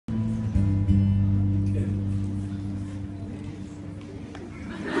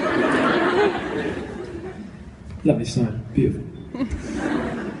Lovely sign, beautiful. All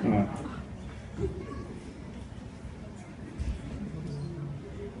right.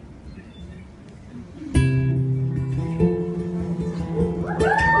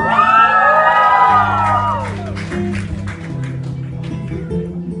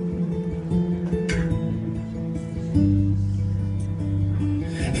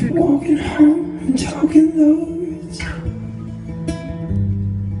 Walking home and talking words,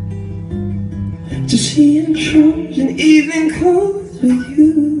 just seeing shows in evening clothes with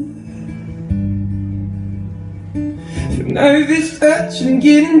you. From nervous touch and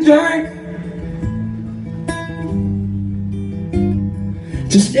getting drunk,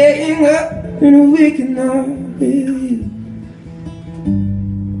 to staying up and waking up with you.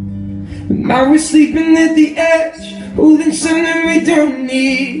 And now we're sleeping at the edge, holding something we don't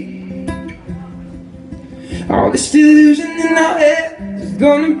need. All this delusion in our head is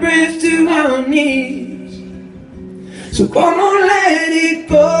gonna bring us to our knees. So come on, let it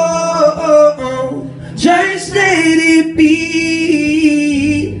go, just let it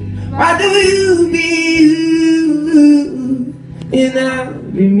be. Why do you be you, and I'll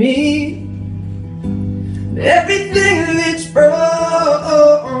be me? Everything that's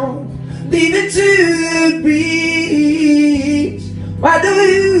wrong, leave it to the breeze. Why do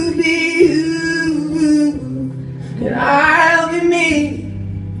you be you, and I'll be me,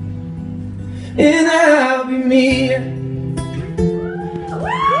 and I'll be me.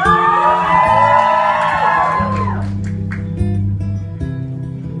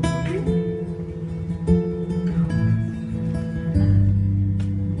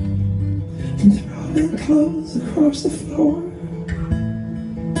 And throwing clothes across the floor,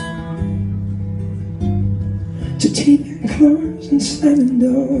 to taping cars and slamming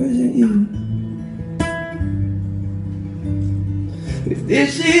doors at you. If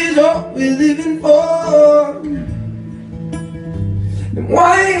this is all we're living for, then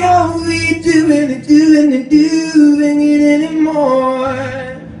why are we doing it anymore?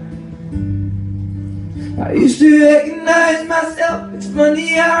 I used to recognize myself, it's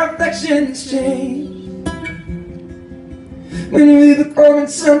funny how reflections change. When we become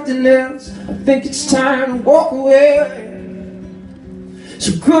something else, I think it's time to walk away.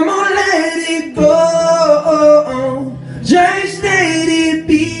 So come on, let it go, just let it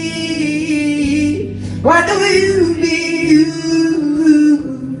be. Why do you be you,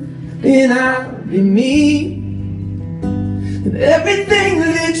 and I'll be me? And everything